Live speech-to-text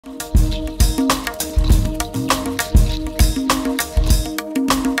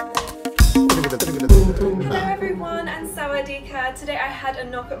Today I had a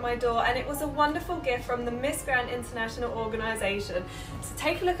knock at my door and it was a wonderful gift from the Miss Grand International organisation. So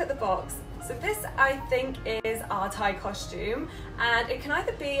take a look at the box. So this I think is our Thai costume, and it can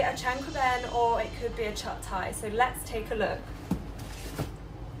either be a Changkraben or it could be a Chut Thai. So let's take a look.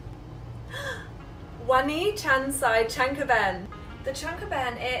 Wani Chansai Changkraben. The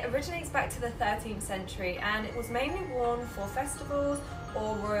Changkraben, it originates back to the 13th century and it was mainly worn for festivals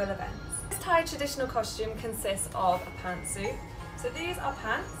or royal events. This Thai traditional costume consists of a pantsuit. So these are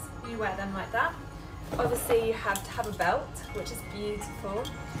pants, you wear them like that. Obviously you have to have a belt, which is beautiful.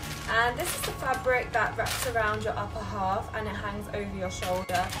 And this is the fabric that wraps around your upper half and it hangs over your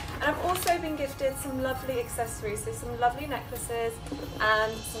shoulder. And I've also been gifted some lovely accessories, so some lovely necklaces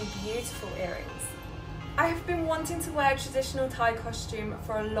and some beautiful earrings. I have been wanting to wear a traditional Thai costume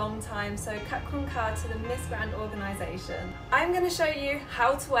for a long time, so Kap Kun Ka to the Miss Grand organisation. I'm going to show you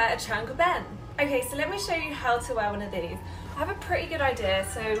how to wear a Changkraben. Okay, so let me show you how to wear one of these. I have a pretty good idea,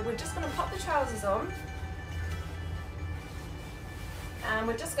 so we're just going to pop the trousers on. And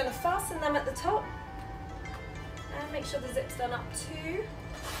we're just going to fasten them at the top. And make sure the zip's done up too.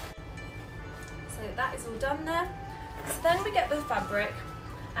 So that is all done there. So then we get the fabric,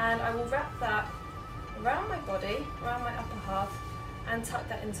 and I will wrap that around my body, around my upper half, and tuck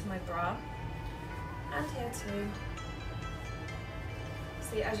that into my bra. And here too.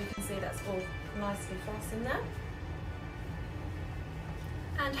 See, as you can see, that's all nicely fastened there.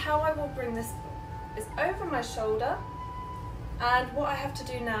 And how I will bring this is over my shoulder, and what I have to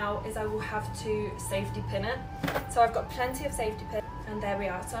do now is I will have to safety pin it. So I've got plenty of safety pin, and there we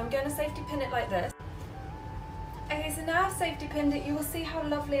are. So I'm going to safety pin it like this. Okay, so now I've safety pinned it, you will see how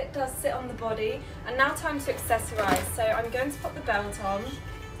lovely it does sit on the body. And now time to accessorise. So I'm going to put the belt on.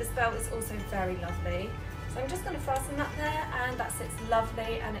 This belt is also very lovely. So I'm just going to fasten that there, and that sits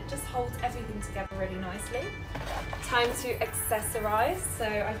lovely and it just holds everything together really nicely. Time to accessorise. So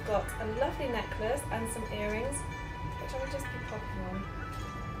I've got a lovely necklace and some earrings, which I will just be popping on.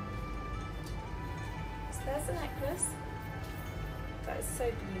 So there's the necklace. That is so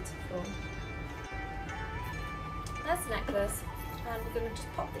beautiful. That's the necklace, and we're going to just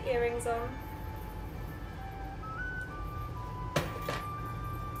pop the earrings on.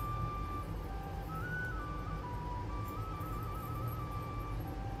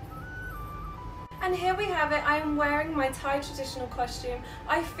 And here we have it. I am wearing my Thai traditional costume.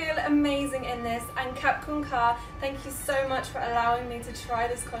 I feel amazing in this, and Kap Kun Ka, thank you so much for allowing me to try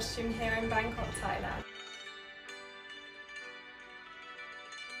this costume here in Bangkok, Thailand.